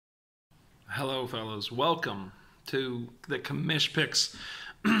Hello, fellas. Welcome to the commish picks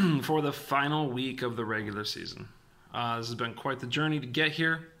for the final week of the regular season. This has been quite the journey to get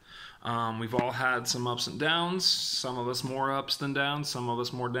here. We've all had some ups and downs, some of us more ups than downs, some of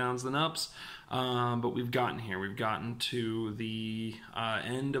us more downs than ups, but we've gotten here. We've gotten to the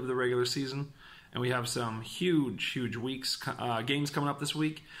end of the regular season, and we have some huge games coming up this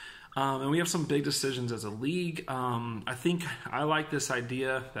week. And we have some big decisions as a league. I think I like this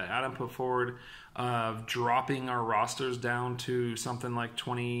idea that Adam put forward of dropping our rosters down to something like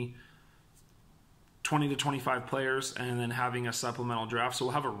 20 to 25 players and then having a supplemental draft. So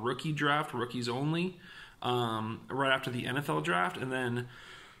we'll have a rookie draft, rookies only, right after the NFL draft. And then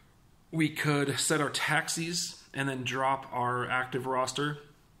we could set our taxis and then drop our active roster,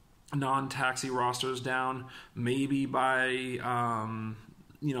 non-taxi rosters down maybe by...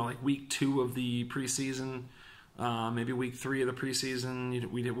 like week 2 of the preseason, maybe week 3 of the preseason,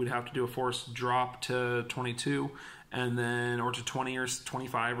 we'd have to do a forced drop to 22, and then or to 20 or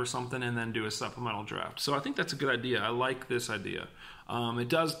 25 or something, and then do a supplemental draft. So I think that's a good idea. I like this idea. It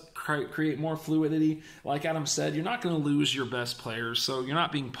does create more fluidity. Like Adam said, you're not going to lose your best players, so you're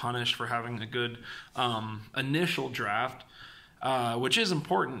not being punished for having a good initial draft. Which is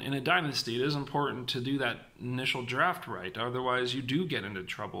important in a dynasty. It is important to do that initial draft right. Otherwise, you do get into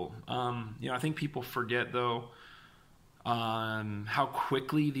trouble. I think people forget, though, how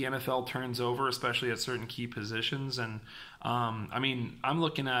quickly the NFL turns over, especially at certain key positions. And, I'm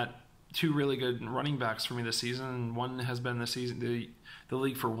looking at 2 really good running backs for me this season. One has been the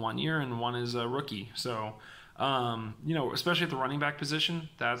league for 1 year, and one is a rookie. So, especially at the running back position,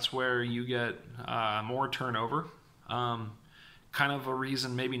 that's where you get more turnover. Kind of a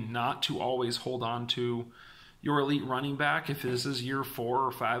reason maybe not to always hold on to your elite running back. If this is year 4 or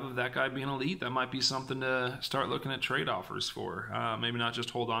 5 of that guy being elite, that might be something to start looking at trade offers for. Maybe not just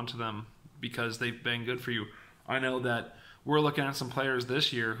hold on to them because they've been good for you. I know that we're looking at some players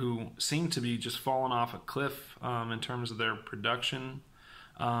this year who seem to be just falling off a cliff in terms of their production.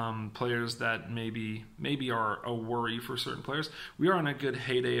 Players that maybe are a worry for certain players. We are in a good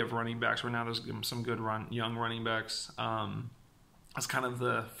heyday of running backs right now. There's some good young running backs. That's kind of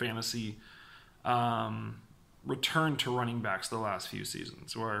the fantasy return to running backs the last few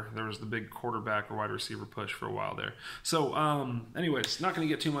seasons, where there was the big quarterback or wide receiver push for a while there. So, anyways, not going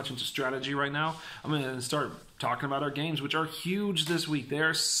to get too much into strategy right now. I'm going to start talking about our games, which are huge this week.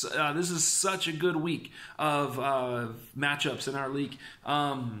 This is such a good week of matchups in our league.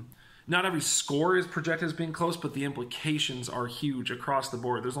 Not every score is projected as being close, but the implications are huge across the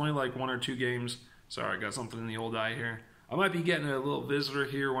board. There's only like 1 or 2 games. Sorry, I got something in the old eye here. I might be getting a little visitor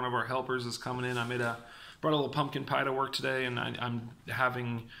here. One of our helpers is coming in. I brought a little pumpkin pie to work today, and I'm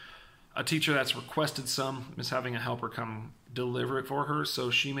having a teacher that's requested some is having a helper come deliver it for her, so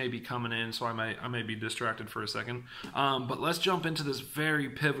she may be coming in, so I may be distracted for a second. But let's jump into this very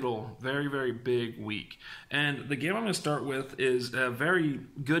pivotal, very, very big week. And the game I'm going to start with is a very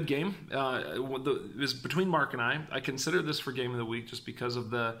good game. It was between Mark and I. I consider this for game of the week just because of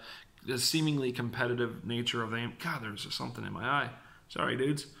the seemingly competitive nature of the game. God, there's just something in my eye. Sorry,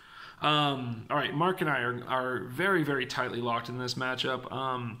 dudes. All right, Mark and I are very, very tightly locked in this matchup.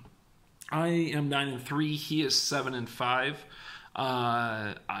 I am 9-3. He is 7-5.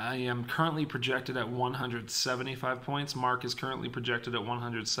 I am currently projected at 175 points. Mark is currently projected at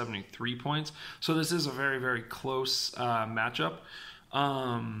 173 points. So this is a very, very close matchup.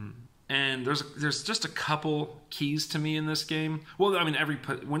 And there's just a couple keys to me in this game. Well,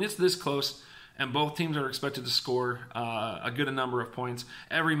 when it's this close and both teams are expected to score a good number of points,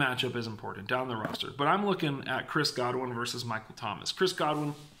 every matchup is important down the roster. But I'm looking at Chris Godwin versus Michael Thomas. Chris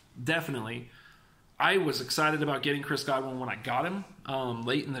Godwin, definitely. I was excited about getting Chris Godwin when I got him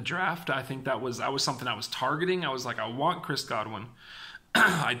late in the draft. I think that was something I was targeting. I was like, I want Chris Godwin.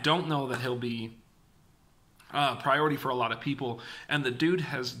 I don't know that he'll be priority for a lot of people, and the dude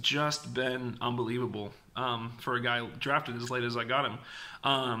has just been unbelievable for a guy drafted as late as I got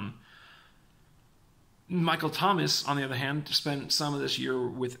him. Michael Thomas, on the other hand, spent some of this year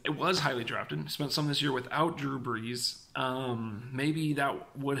was highly drafted, spent some of this year without Drew Brees. Maybe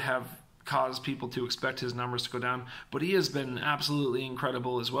that would have caused people to expect his numbers to go down, but he has been absolutely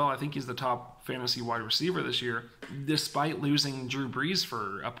incredible as well. I think he's the top fantasy wide receiver this year, despite losing Drew Brees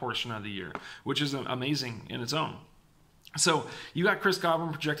for a portion of the year, which is amazing in its own. So you got Chris Godwin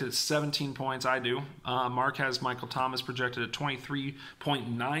projected at 17 points. I do. Mark has Michael Thomas projected at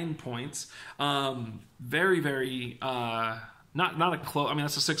 23.9 points. Very, very not a close. I mean,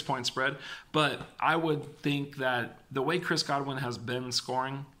 that's a 6-point spread, but I would think that the way Chris Godwin has been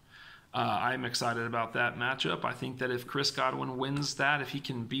scoring, I'm excited about that matchup. I think that if Chris Godwin wins that, if he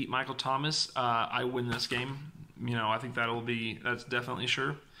can beat Michael Thomas, I win this game. I think that's definitely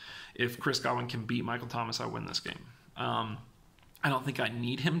sure. If Chris Godwin can beat Michael Thomas, I win this game. I don't think I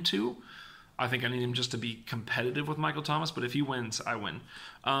need him to. I think I need him just to be competitive with Michael Thomas, but if he wins, I win.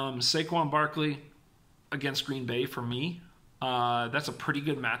 Saquon Barkley against Green Bay for me. That's a pretty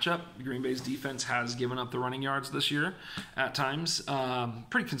good matchup. Green Bay's defense has given up the running yards this year at times,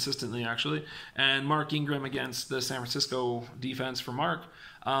 pretty consistently actually. And Mark Ingram against the San Francisco defense for Mark.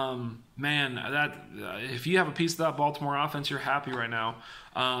 If you have a piece of that Baltimore offense, you're happy right now.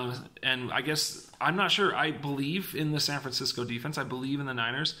 And I guess I'm not sure. I believe in the San Francisco defense. I believe in the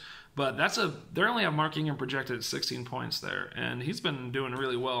Niners. But they only have Mark Ingram projected at 16 points there, and he's been doing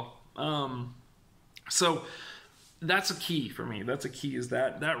really well. So that's a key for me. That's a key is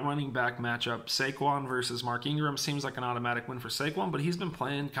that running back matchup. Saquon versus Mark Ingram seems like an automatic win for Saquon, but he's been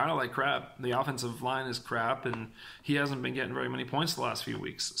playing kind of like crap. The offensive line is crap, and he hasn't been getting very many points the last few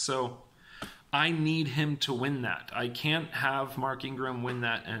weeks. So I need him to win that. I can't have Mark Ingram win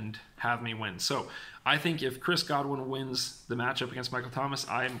that and have me win. So I think if Chris Godwin wins the matchup against Michael Thomas,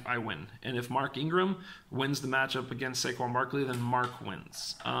 I win. And if Mark Ingram wins the matchup against Saquon Barkley, then Mark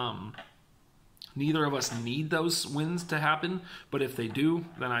wins. Neither of us need those wins to happen, but if they do,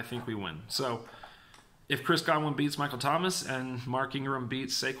 then I think we win. So if Chris Godwin beats Michael Thomas and Mark Ingram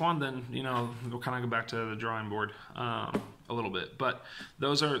beats Saquon, then we'll kind of go back to the drawing board a little bit. But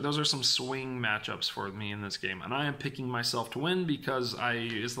those are some swing matchups for me in this game, and I am picking myself to win because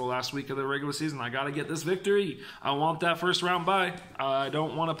it's the last week of the regular season. I got to get this victory. I want that first round bye. I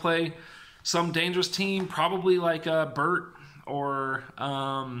don't want to play some dangerous team, probably like Burt or.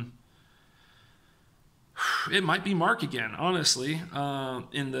 It might be Mark again, honestly,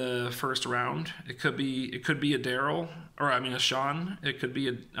 in the first round. It could be a Daryl, a Sean. It could be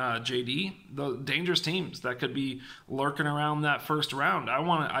a JD. The dangerous teams that could be lurking around that first round.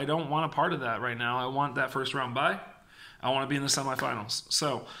 I don't want a part of that right now. I want that first round bye. I want to be in the semifinals.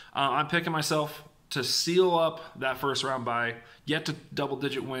 So I'm picking myself to seal up that first round bye, get to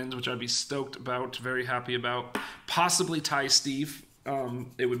double-digit wins, which I'd be stoked about, very happy about. Possibly tie Steve.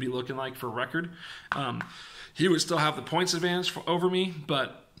 It would be looking like for record. He would still have the points advantage over me,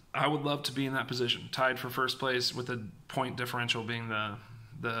 but I would love to be in that position, tied for first place with a point differential being the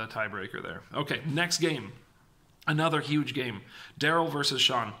tiebreaker there. Okay, next game. Another huge game. Daryl versus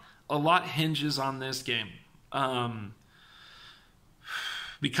Sean. A lot hinges on this game.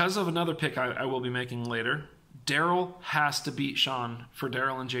 Because of another pick I will be making later, Daryl has to beat Sean for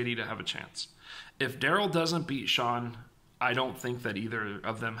Daryl and JD to have a chance. If Daryl doesn't beat Sean, I don't think that either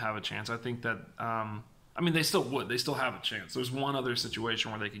of them have a chance. I think that, they still would. They still have a chance. There's one other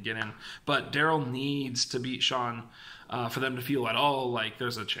situation where they could get in. But Daryl needs to beat Sean for them to feel at all like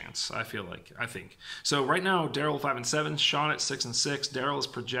there's a chance, I think. So right now, Daryl 5-7, Sean at 6-6. Daryl is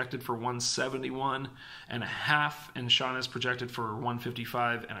projected for 171.5, and Sean is projected for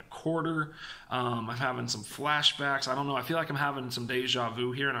 155.25. I'm having some flashbacks. I don't know. I feel like I'm having some deja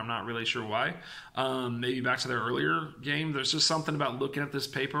vu here, and I'm not really sure why. Maybe back to their earlier game. There's just something about looking at this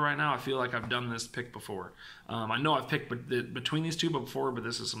paper right now. I feel like I've done this pick before. I know I've picked between these two before, but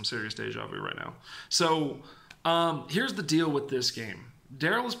this is some serious deja vu right now. So here's the deal with this game.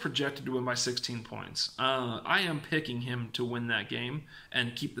 Daryl is projected to win by 16 points. I am picking him to win that game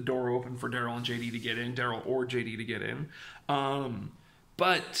and keep the door open for Daryl and JD to get in, Daryl or JD to get in.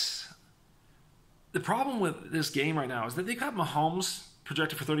 But the problem with this game right now is that they got Mahomes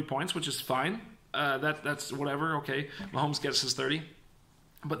projected for 30 points, which is fine. That's whatever, okay. Mahomes gets his 30.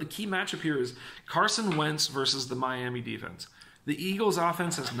 But the key matchup here is Carson Wentz versus the Miami defense. The Eagles'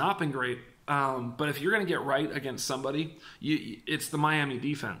 offense has not been great. But if you're going to get right against somebody, it's the Miami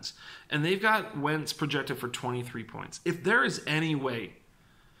defense. And they've got Wentz projected for 23 points. If there is any way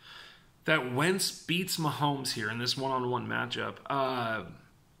that Wentz beats Mahomes here in this one-on-one matchup,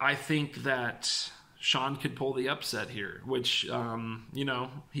 I think that Sean could pull the upset here, which,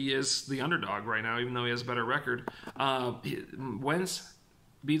 he is the underdog right now, even though he has a better record. Wentz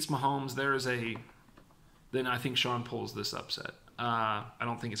beats Mahomes, then I think Sean pulls this upset. I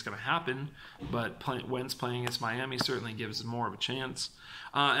don't think it's going to happen, but Wentz playing against Miami certainly gives more of a chance.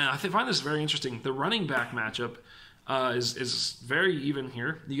 And I find this very interesting. The running back matchup is very even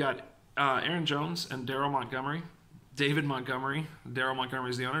here. You got Aaron Jones and Daryl Montgomery. David Montgomery. Daryl Montgomery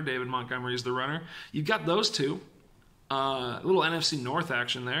is the owner. David Montgomery is the runner. You've got those two. A little NFC North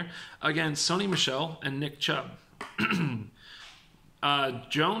action there. Against Sony Michel and Nick Chubb.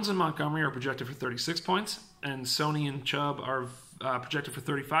 Jones and Montgomery are projected for 36 points, and Sony and Chubb are projected for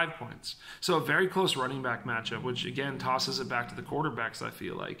 35 points. So a very close running back matchup, which again tosses it back to the quarterbacks, I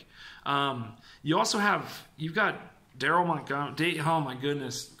feel like. You've got Daryl Montgomery, oh my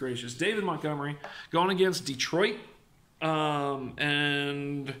goodness gracious, David Montgomery going against Detroit.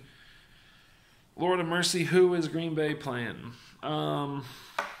 And Lord of mercy, who is Green Bay playing?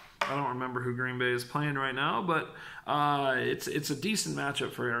 I don't remember who Green Bay is playing right now, but it's a decent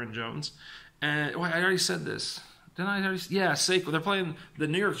matchup for Aaron Jones. And I already said this. Didn't I already? Yeah, Saquon. They're playing the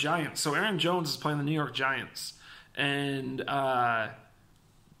New York Giants. So Aaron Jones is playing the New York Giants. And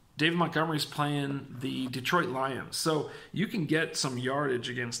David Montgomery's playing the Detroit Lions. So you can get some yardage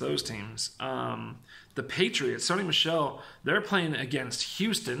against those teams. The Patriots, Sony Michel, they're playing against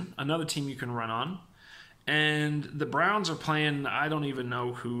Houston, another team you can run on. And the Browns are playing, I don't even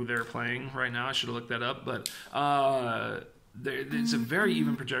know who they're playing right now. I should have looked that up. But it's a very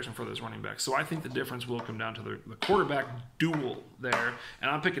even projection for those running backs. So I think the difference will come down to the quarterback duel there.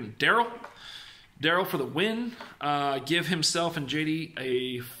 And I'm picking Daryl. Daryl for the win. Give himself and JD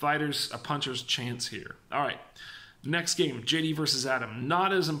a puncher's chance here. All right. Next game, JD versus Adam.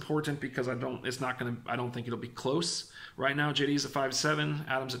 Not as important because I don't think it'll be close. Right now, JD's at 5-7,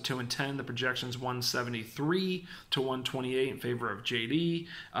 Adam's at 2-10. The projection's 173 to 128 in favor of JD.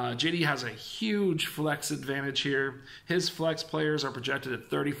 JD has a huge flex advantage here. His flex players are projected at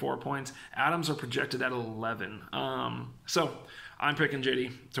 34 points. Adam's are projected at 11. So I'm picking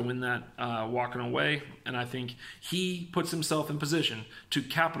JD to win that walking away, and I think he puts himself in position to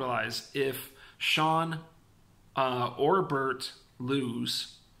capitalize if Sean or Bert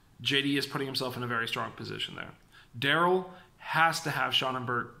lose. JD is putting himself in a very strong position there. Daryl has to have Sean and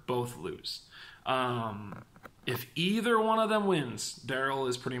Bert both lose. If either one of them wins, Daryl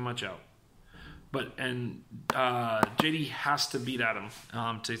is pretty much out. JD has to beat Adam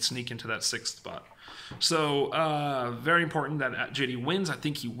to sneak into that 6th spot. So very important that JD wins. I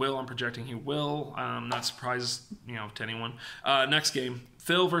think he will. I'm projecting he will. Not surprised, to anyone. Next game,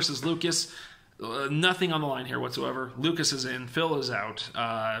 Phil versus Lucas. Nothing on the line here whatsoever. Lucas is in. Phil is out.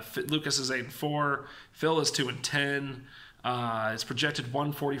 Lucas is 8-4. Phil is 2-10. It's projected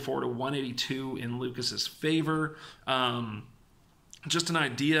 144 to 182 in Lucas's favor. Just an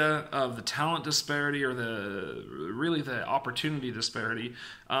idea of the talent disparity or the opportunity disparity.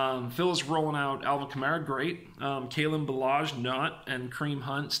 Phil is rolling out Alvin Kamara, great. Kalen Ballage, not. And Kareem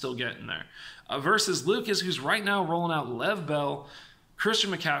Hunt still getting there. Versus Lucas, who's right now rolling out Lev Bell,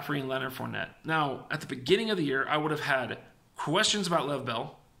 Christian McCaffrey, and Leonard Fournette. Now, at the beginning of the year, I would have had questions about Lev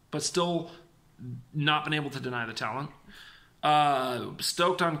Bell, but still not been able to deny the talent.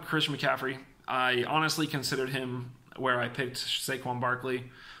 Stoked on Christian McCaffrey. I honestly considered him where I picked Saquon Barkley.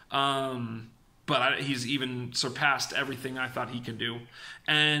 But he's even surpassed everything I thought he could do.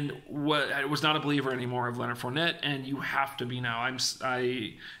 And I was not a believer anymore of Leonard Fournette, and you have to be now.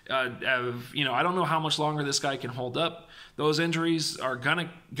 I don't know how much longer this guy can hold up. Those injuries are gonna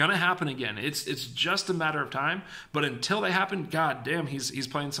happen again. It's just a matter of time. But until they happen, god damn, he's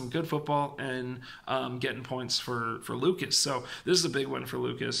playing some good football and getting points for Lucas. So this is a big win for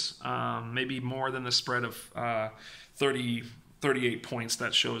Lucas. Maybe more than the spread of 38 points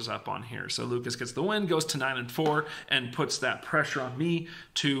that shows up on here. So Lucas gets the win, goes to 9-4, and puts that pressure on me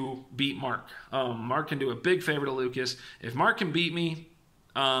to beat Mark. Mark can do a big favor to Lucas. If Mark can beat me,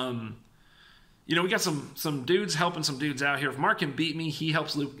 we got some dudes helping some dudes out here. If Mark can beat me, he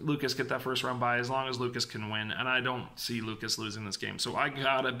helps Lucas get that first round bye as long as Lucas can win. And I don't see Lucas losing this game. So I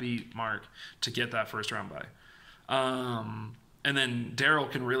gotta beat Mark to get that first round bye. And then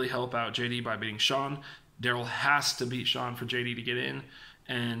Daryl can really help out JD by beating Sean. Daryl has to beat Sean for JD to get in,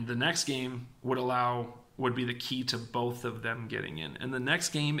 and the next game would be the key to both of them getting in. And the next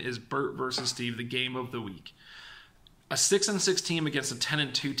game is Bert versus Steve, the game of the week. A 6-6 team against a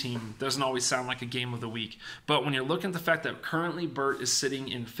 10-2 team doesn't always sound like a game of the week, but when you're looking at the fact that currently Bert is sitting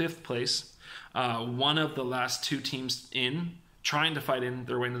in 5th place, one of the last 2 teams in, trying to fight in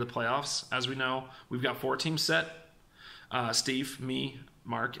their way into the playoffs. As we know, we've got 4 teams set: Steve, me,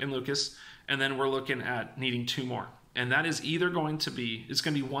 Mark, and Lucas. And then we're looking at needing 2 more. And that is either going to be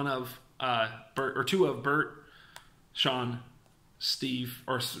one of Bert, or 2 of Bert, Sean, Steve,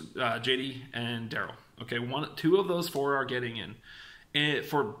 or JD, and Daryl. Okay, 2 of those 4 are getting in. And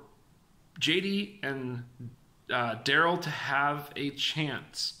for JD and Daryl to have a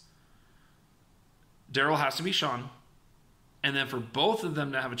chance, Daryl has to beat Sean. And then for both of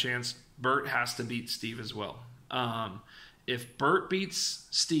them to have a chance, Bert has to beat Steve as well. If Bert beats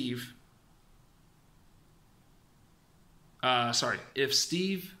Steve... if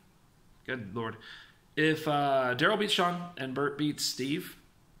Steve, good Lord, if Daryl beats Sean and Bert beats Steve,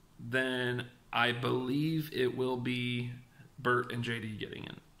 then I believe it will be Bert and JD getting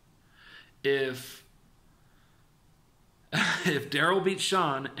in. If Daryl beats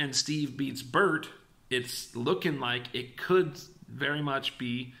Sean and Steve beats Bert, it's looking like it could very much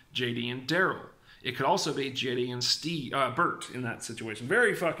be JD and Daryl. It could also be JD and Bert in that situation.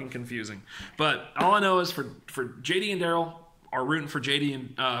 Very fucking confusing. But all I know is for JD and Daryl are rooting for JD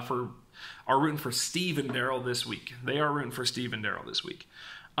and are rooting for Steve and Daryl this week. They are rooting for Steve and Daryl this week.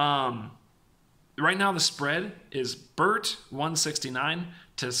 Right now the spread is Bert 169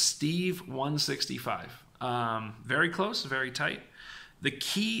 to Steve 165. Very close, very tight. The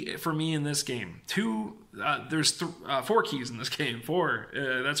key for me in this game, there's 4 keys in this game. 4.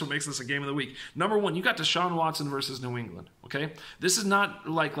 That's what makes this a game of the week. Number 1, you got Deshaun Watson versus New England. Okay, this is not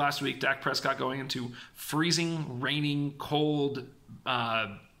like last week. Dak Prescott going into freezing, raining, cold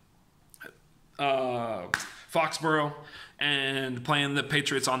Foxborough and playing the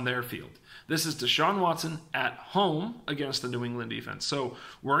Patriots on their field. This is Deshaun Watson at home against the New England defense. So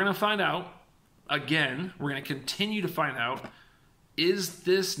we're going to find out. Again, we're going to continue to find out, is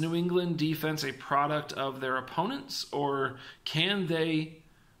this New England defense a product of their opponents, or can they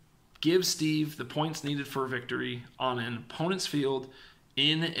give Steve the points needed for victory on an opponent's field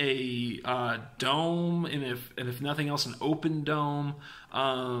in a dome, and if nothing else, an open dome,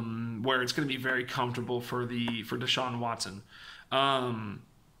 where it's going to be very comfortable for Deshaun Watson.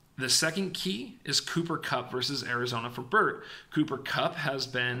 The second key is Cooper Kupp versus Arizona for Bert. Cooper Kupp has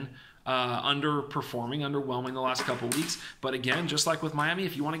been underwhelming the last couple weeks. But again, just like with Miami,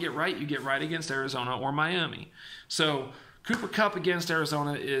 if you want to get right, you get right against Arizona or Miami. So Cooper Kupp against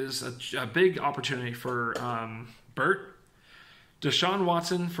Arizona is a big opportunity for Bert. Deshaun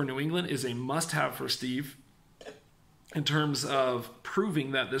Watson for New England is a must-have for Steve in terms of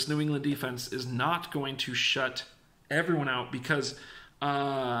proving that this New England defense is not going to shut everyone out, because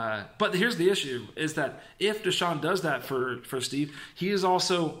but here's the issue, is that if Deshaun does that for Steve, he is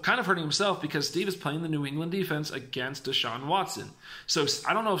also kind of hurting himself, because Steve is playing the New England defense against Deshaun Watson. So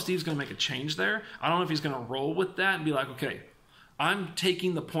I don't know if Steve's going to make a change there. I don't know if he's going to roll with that and be like, okay, I'm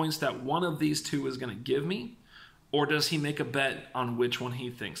taking the points that one of these two is going to give me, or does he make a bet on which one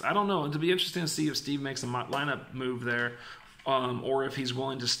he thinks? I don't know. It'll be interesting to see if Steve makes a lineup move there, or if he's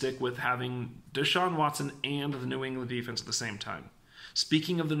willing to stick with having Deshaun Watson and the New England defense at the same time.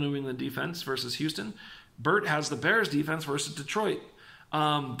 Speaking of the New England defense versus Houston, Bert has the Bears defense versus Detroit.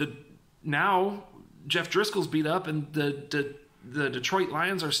 Now Jeff Driscoll's beat up, and the Detroit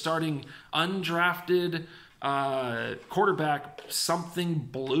Lions are starting undrafted quarterback something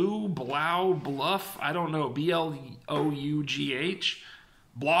Bluff. I don't know, Blough,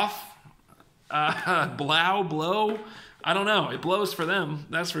 Blow. I don't know. It blows for them,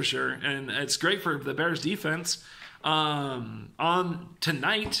 that's for sure, and it's great for the Bears defense. On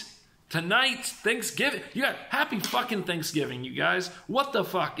tonight, Thanksgiving. You got happy fucking Thanksgiving, you guys. What the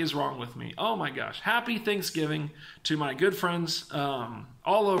fuck is wrong with me? Oh my gosh. Happy Thanksgiving to my good friends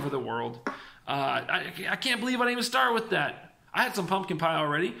all over the world. I can't believe I didn't even start with that. I had some pumpkin pie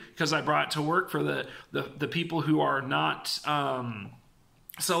already because I brought it to work for the people who are not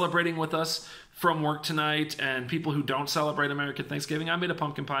celebrating with us from work tonight, and people who don't celebrate American Thanksgiving. I made a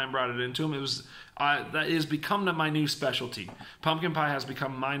pumpkin pie and brought it into them. It was that has become my new specialty. Pumpkin pie has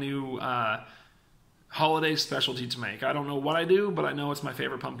become my new holiday specialty to make. I don't know what I do, but I know it's my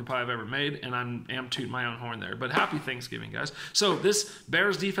favorite pumpkin pie I've ever made, and I'm tooting my own horn there. But happy Thanksgiving, guys. So this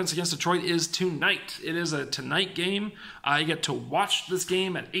Bears defense against Detroit is tonight. It is a tonight game. I get to watch this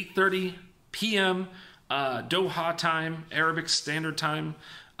game at 8:30 p.m. Doha time, Arabic Standard Time.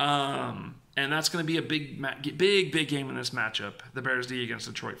 And that's going to be a big game in this matchup, the Bears D against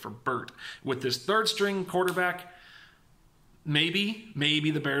Detroit for Bert. With this third-string quarterback, maybe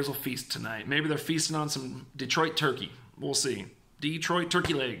the Bears will feast tonight. Maybe they're feasting on some Detroit turkey. We'll see. Detroit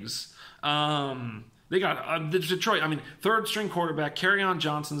turkey legs. They got Detroit. Third-string quarterback. Kerryon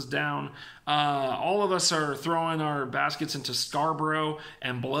Johnson's down. All of us are throwing our baskets into Scarborough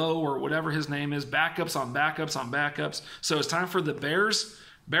and Blow, or whatever his name is. Backups on backups on backups. So it's time for the Bears.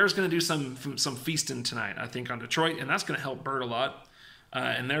 Bears going to do some feasting tonight, I think, on Detroit, and that's going to help Bert a lot,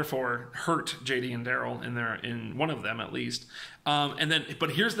 and therefore hurt JD and Daryl in one of them at least.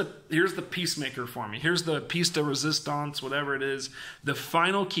 But here's the peacemaker for me. Here's the piece de resistance, whatever it is, the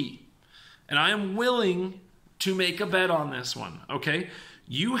final key, and I am willing to make a bet on this one. Okay,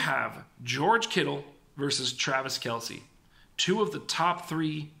 you have George Kittle versus Travis Kelce, two of the top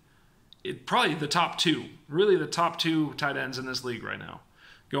three, probably the top two, really the top two tight ends in this league right now.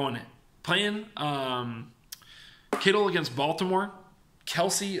 Playing Kittle against Baltimore,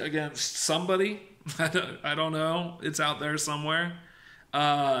 Kelce against somebody. I don't know. It's out there somewhere.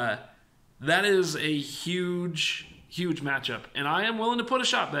 That is a huge huge matchup. And I am willing to put a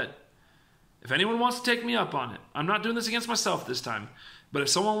shot bet. If anyone wants to take me up on it, I'm not doing this against myself this time. But if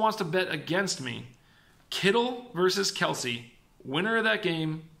someone wants to bet against me, Kittle versus Kelsey, winner of that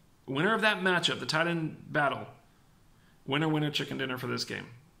game, winner of that matchup, the tight end battle, winner, chicken dinner for this game.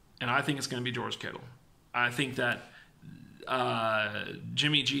 And I think it's going to be George Kittle. I think that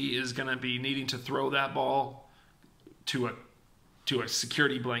Jimmy G is going to be needing to throw that ball to a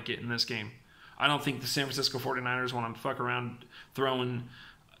security blanket in this game. I don't think the San Francisco 49ers want to fuck around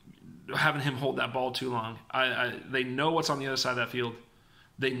having him hold that ball too long. They know what's on the other side of that field.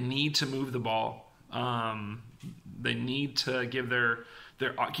 They need to move the ball. They need to give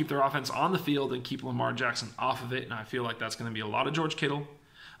keep their offense on the field and keep Lamar Jackson off of it. And I feel like that's going to be a lot of George Kittle.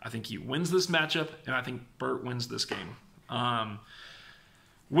 I think he wins this matchup, and I think Burt wins this game.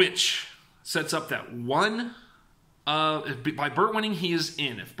 Which sets up that one. By Burt winning, he is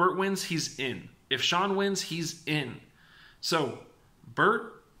in. If Burt wins, he's in. If Sean wins, he's in. So,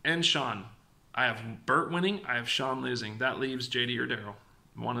 Burt and Sean. I have Burt winning. I have Sean losing. That leaves JD or Daryl.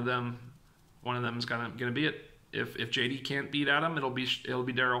 One of them is gonna be it. If JD can't beat Adam, it'll be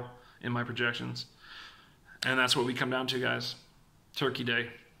Daryl in my projections. And that's what we come down to, guys. Turkey Day.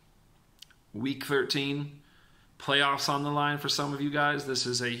 Week 13. Playoffs on the line for some of you guys. This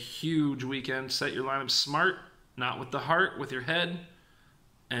is a huge weekend. Set your lineup smart, not with the heart, with your head.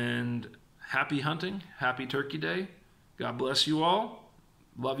 And happy hunting. Happy Turkey Day. God bless you all.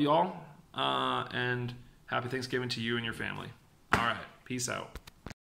 Love you all. And happy Thanksgiving to you and your family. All right. Peace out.